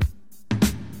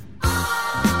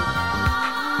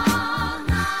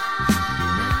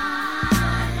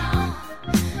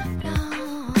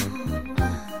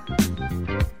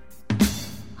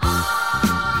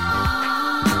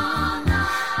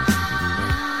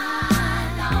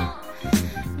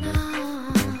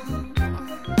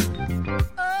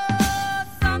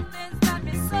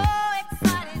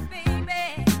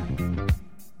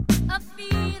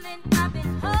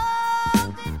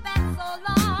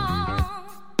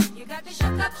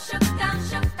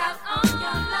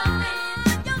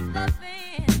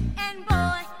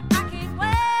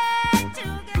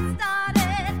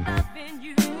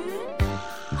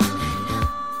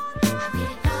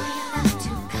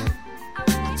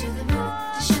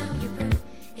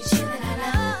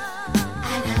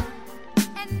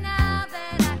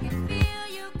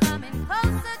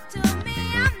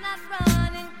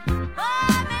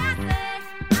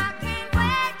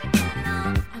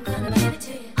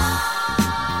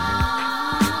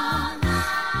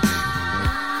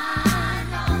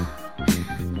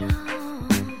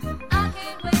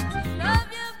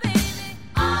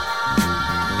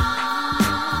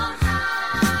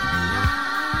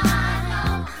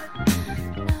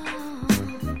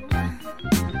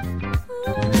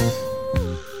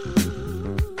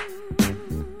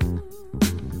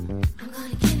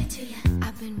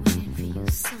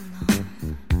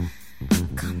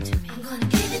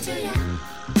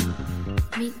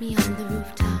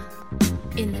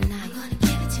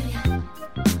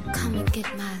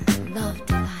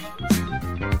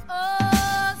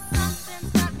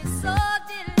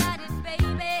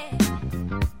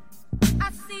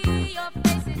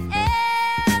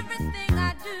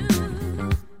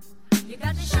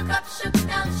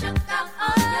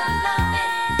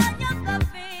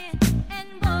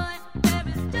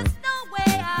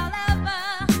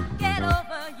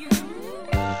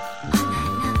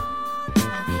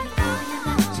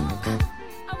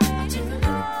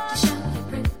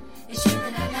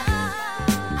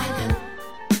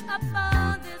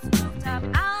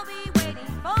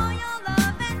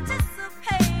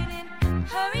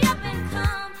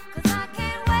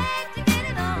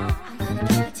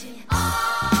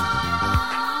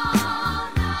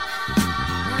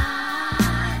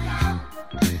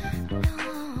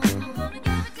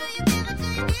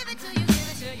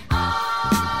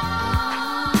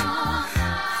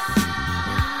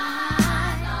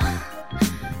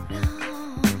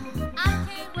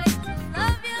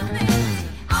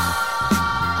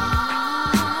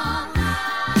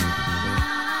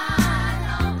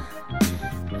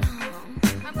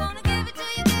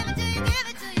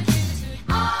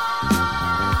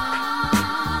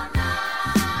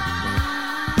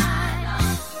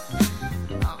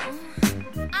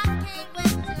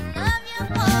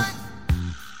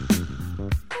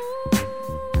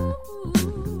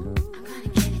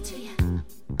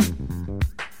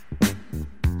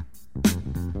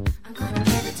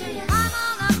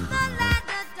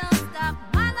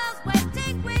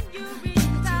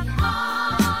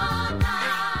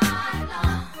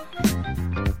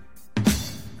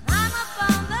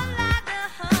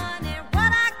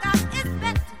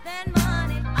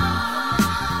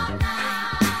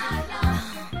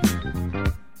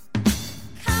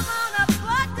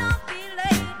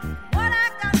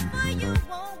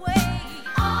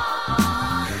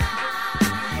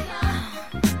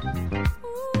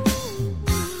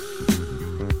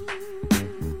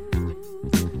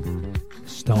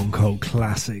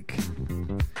 Classic.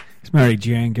 It's Mary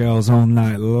Jane Girls All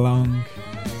Night Long.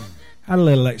 Had a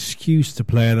little excuse to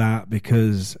play that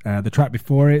because the track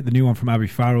before it, the new one from Abby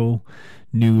Farrell,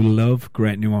 New Love,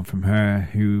 great new one from her,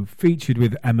 who featured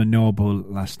with Emma Noble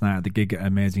last night at the gig at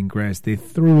Amazing Grace. They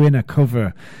threw in a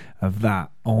cover of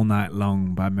that All Night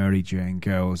Long by Mary Jane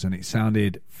Girls, and it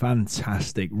sounded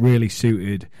fantastic, really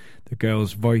suited the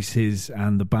girls' voices,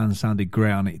 and the band sounded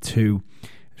great on it too.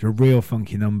 It's a real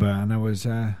funky number, and I was...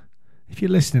 if you're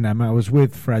listening, Emma, I was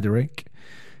with Frederick,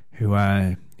 who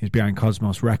is behind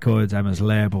Cosmos Records, Emma's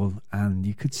label, and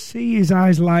you could see his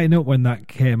eyes lighting up when that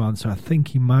came on, so I think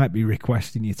he might be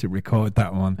requesting you to record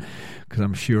that one, because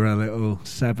I'm sure a little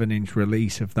 7-inch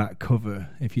release of that cover,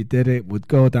 if you did it, would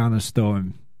go down a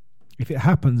storm. If it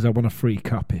happens, I want a free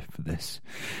copy for this.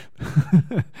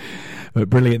 But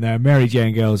brilliant there. Mary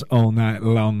Jane Girls all night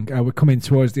long. We're coming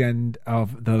towards the end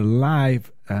of the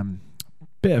live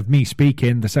bit of me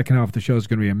speaking. The second half of the show is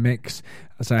going to be a mix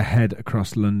as I head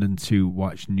across London to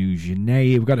watch New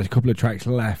Genet. We've got a couple of tracks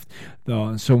left, though,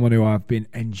 and someone who I've been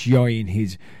enjoying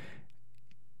his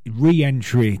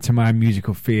re-entry to my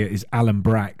musical fear is Alan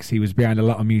Braxe. He was behind a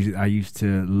lot of music that I used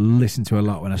to listen to a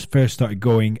lot when I first started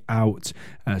going out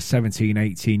 17,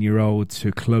 18-year-old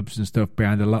to clubs and stuff,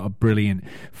 behind a lot of brilliant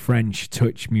French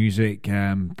touch music,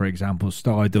 for example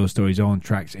Stardust or his own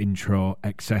tracks, Intro,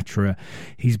 etc.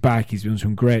 He's back. He's doing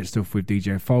some great stuff with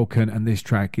DJ Falcon, and this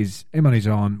track is him on his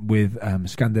own with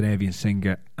Scandinavian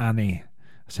singer Annie.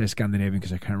 I say Scandinavian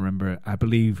because I can't remember it. I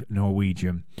believe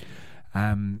Norwegian.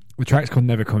 The track's called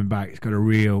Never Coming Back. It's got a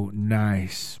real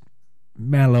nice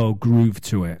mellow groove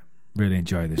to it. Really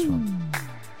enjoy this one.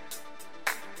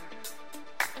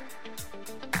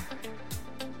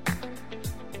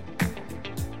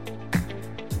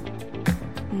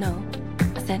 No,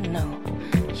 I said no.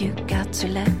 You got to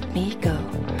let me go.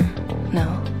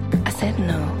 No, I said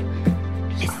no.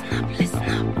 Listen up, listen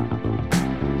up.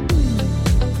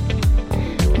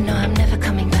 No, I'm never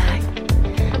coming back.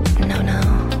 No, no.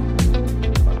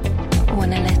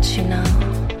 Wanna let you know.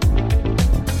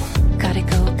 Gotta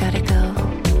go, gotta go.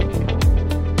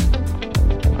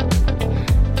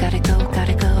 Gotta go,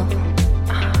 gotta go.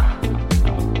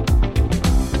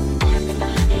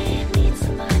 Everybody needs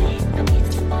somebody. I need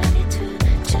somebody too,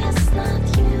 just not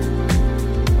you.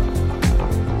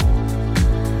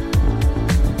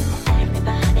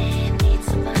 Everybody needs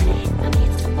somebody. I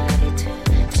need somebody too,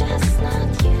 just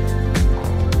not you.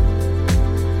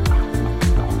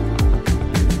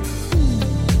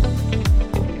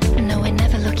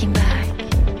 Looking back,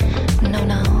 no,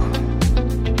 no.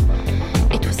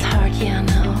 It was hard, yeah, I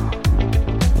know.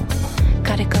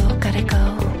 Gotta go, gotta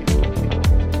go.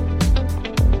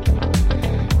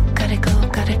 Gotta go,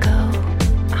 gotta go.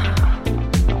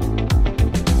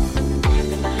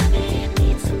 Everybody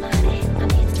needs somebody. I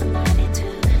need somebody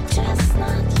too, just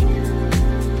not you.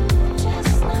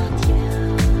 Just not you.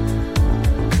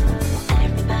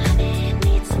 Everybody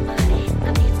needs somebody.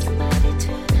 I need somebody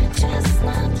too, just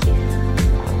not you.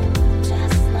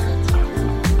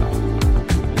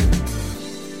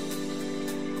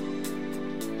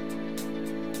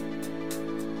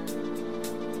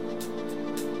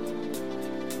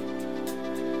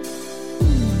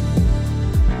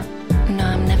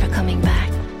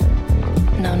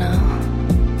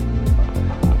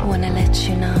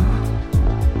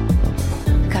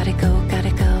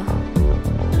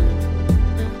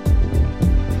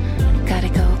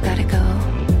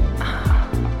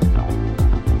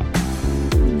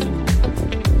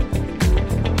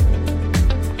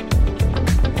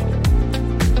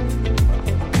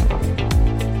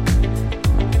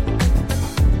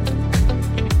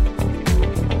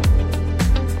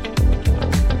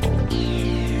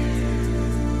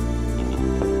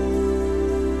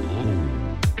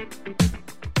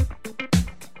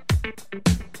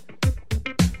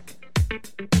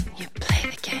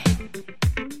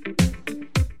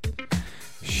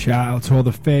 Shout out to all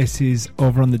the faces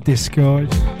over on the Discord.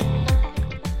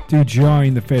 Do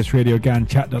join the Face Radio gang,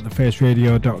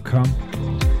 chat.thefaceradio.com.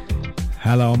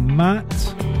 Hello,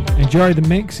 Matt. Enjoy the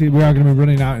mix. We are going to be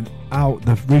running out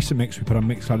the recent mix we put on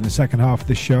Mixcloud in the second half of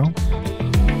the show.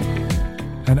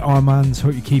 And Armands,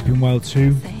 hope you're keeping well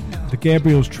too. The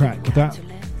Gabriel's track, with that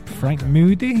Frank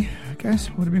Moody, I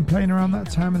guess, would have been playing around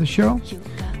that time of the show.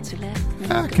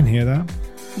 I can hear that.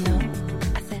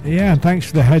 Yeah, and thanks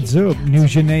for the heads up. New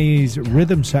Genet's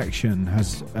rhythm section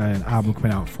has an album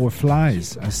coming out, Four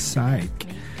Flies, as Psych.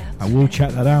 I will check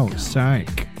that out,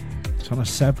 Psych. It's on a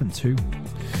 7 too.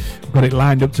 I've got it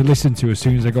lined up to listen to as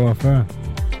soon as I go off air.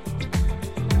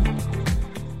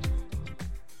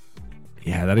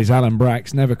 Yeah, that is Alan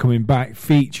Braxe, Never Coming Back,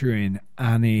 featuring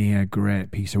Annie. A great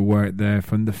piece of work there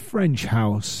from the French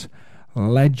house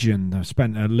legend. I've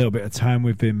spent a little bit of time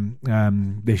with him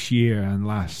this year and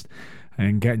last,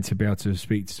 and getting to be able to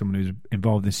speak to someone who's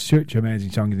involved in such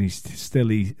amazing songs, and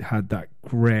he had that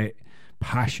great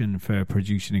passion for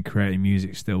producing and creating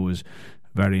music, still was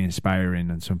very inspiring,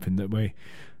 and something that we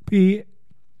be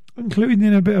including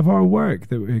in a bit of our work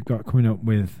that we've got coming up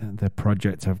with the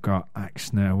project I've got,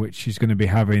 Axner, which is going to be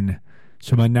having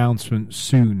some announcements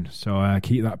soon, so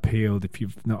keep that peeled. If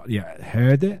you've not yet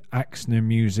heard it, Axner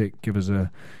Music, give us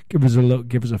a look,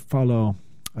 give us a follow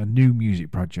a new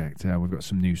music project. We've got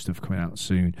some new stuff coming out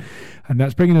soon. And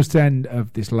that's bringing us to the end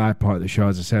of this live part of the show.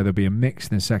 As I say, there'll be a mix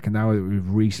in the second hour that we've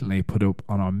recently put up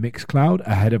on our Mixcloud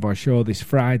ahead of our show this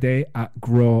Friday at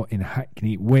Grow in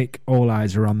Hackney Wick. All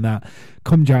eyes are on that.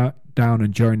 Come down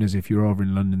and join us if you're over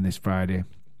in London this Friday.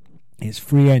 It's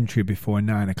free entry before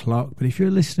 9 o'clock. But if you're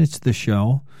a listener to the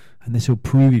show, and this will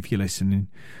prove if you're listening,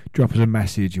 drop us a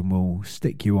message and we'll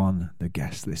stick you on the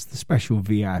guest list, the special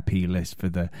VIP list for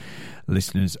the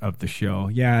listeners of the show.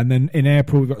 Yeah, and then in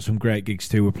April we've got some great gigs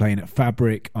too. We're playing at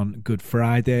Fabric on Good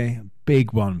Friday,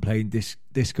 big one, playing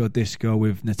Disco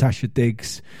with Natasha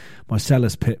Diggs,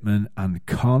 Marcellus Pittman and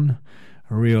Con.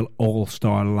 A real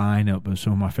all-star lineup of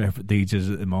some of my favourite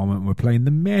DJs at the moment. We're playing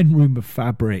the main room of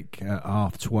Fabric at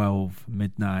 12:30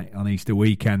 midnight on Easter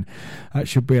weekend. That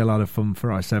should be a lot of fun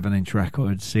for our 7-inch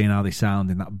records, seeing how they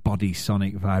sound in that body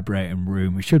sonic vibrating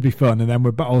room. It should be fun. And then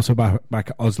we're also back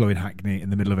at Oslo in Hackney in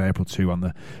the middle of April too on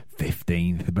the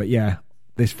 15th. But yeah,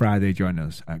 this Friday, join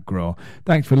us at Grow.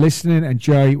 Thanks for listening.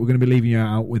 Enjoy. We're going to be leaving you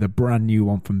out with a brand new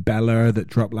one from Bella that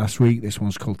dropped last week. This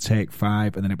one's called Take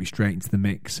 5, and then it'll be straight into the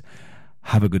mix.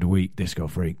 Have a good week, Disco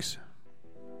Freaks.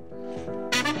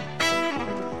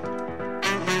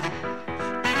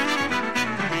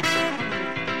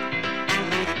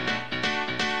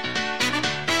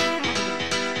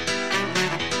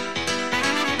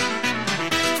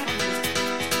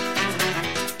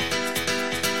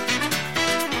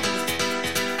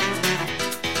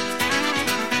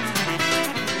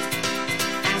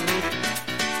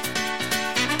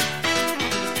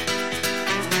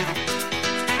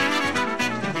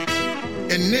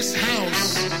 In this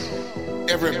house,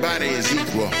 everybody is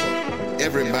equal.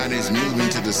 Everybody's moving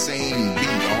to the same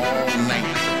beat all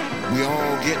night. We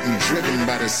all getting driven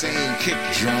by the same kick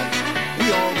drum.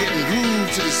 We all getting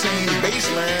grooved to the same bass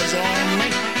lines all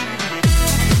night.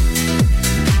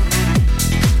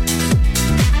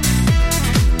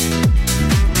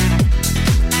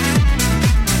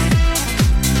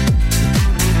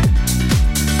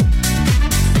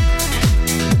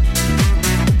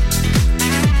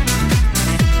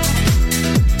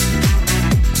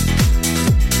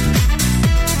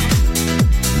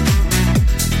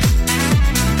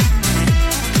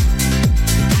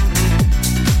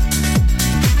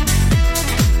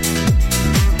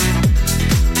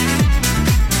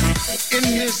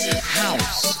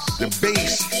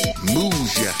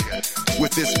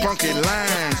 This funky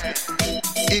line,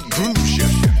 it grooves you,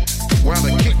 while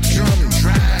the kick drum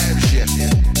drives you.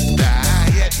 The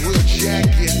hi-hat will jack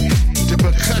you, the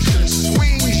percussion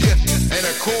swings you, and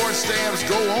the chord stabs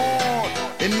go on.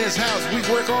 In this house, we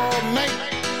work all night.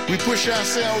 We push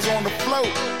ourselves on the floor,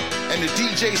 and the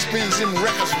DJ spins them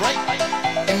records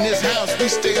right. In this house, we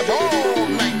stay up all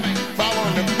night,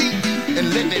 following the beat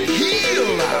and letting it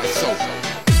heal our soul.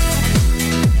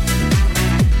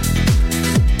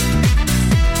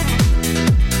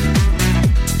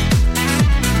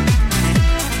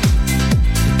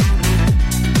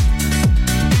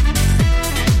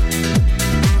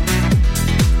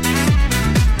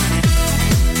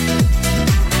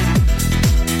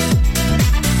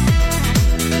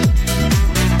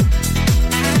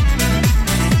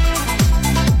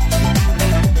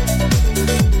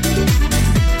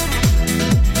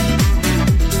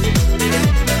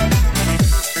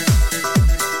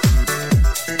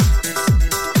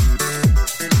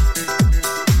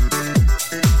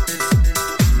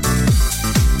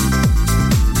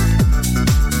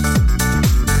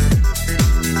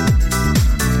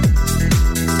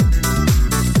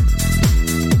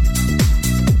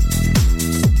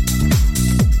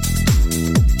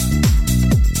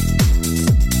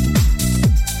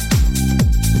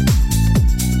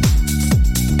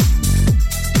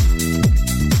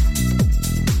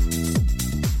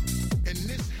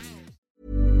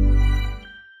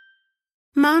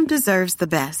 Mom deserves the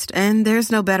best, and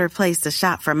there's no better place to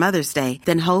shop for Mother's Day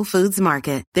than Whole Foods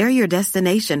Market. They're your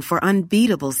destination for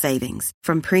unbeatable savings,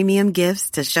 from premium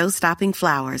gifts to show-stopping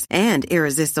flowers and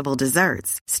irresistible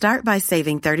desserts. Start by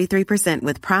saving 33%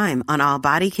 with Prime on all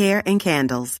body care and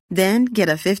candles. Then get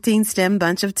a 15-stem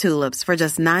bunch of tulips for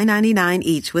just $9.99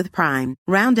 each with Prime.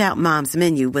 Round out Mom's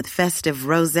menu with festive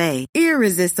rosé,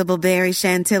 irresistible berry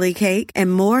chantilly cake,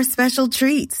 and more special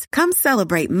treats. Come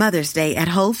celebrate Mother's Day at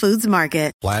Whole Foods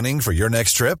Market. Planning for your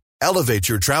next trip? Elevate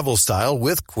your travel style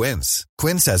with Quince.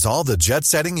 Quince has all the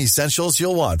jet-setting essentials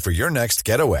you'll want for your next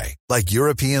getaway, like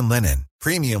European linen,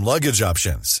 premium luggage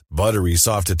options, buttery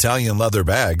soft Italian leather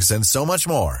bags, and so much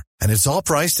more. And it's all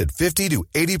priced at 50 to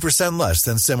 80% less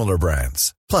than similar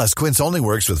brands. Plus, Quince only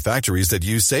works with factories that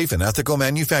use safe and ethical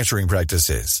manufacturing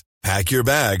practices. Pack your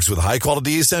bags with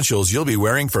high-quality essentials you'll be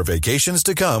wearing for vacations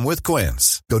to come with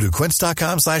Quince. Go to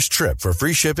quince.com/trip for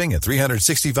free shipping and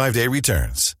 365-day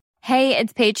returns. Hey,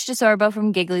 it's Paige DeSorbo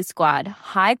from Giggly Squad.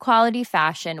 High quality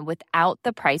fashion without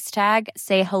the price tag.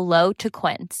 Say hello to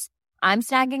Quince. I'm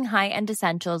snagging high-end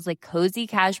essentials like cozy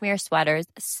cashmere sweaters,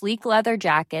 sleek leather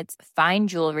jackets, fine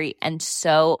jewelry, and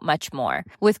so much more.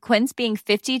 With Quince being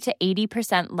 50 to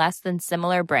 80% less than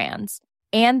similar brands.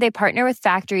 And they partner with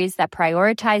factories that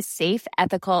prioritize safe,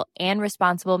 ethical, and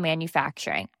responsible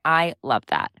manufacturing. I love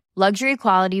that. Luxury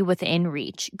quality within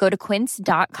reach. Go to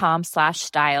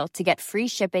quince.com/style to get free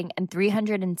shipping and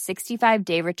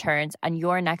 365-day returns on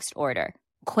your next order.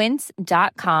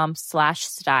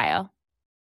 Quince.com/style.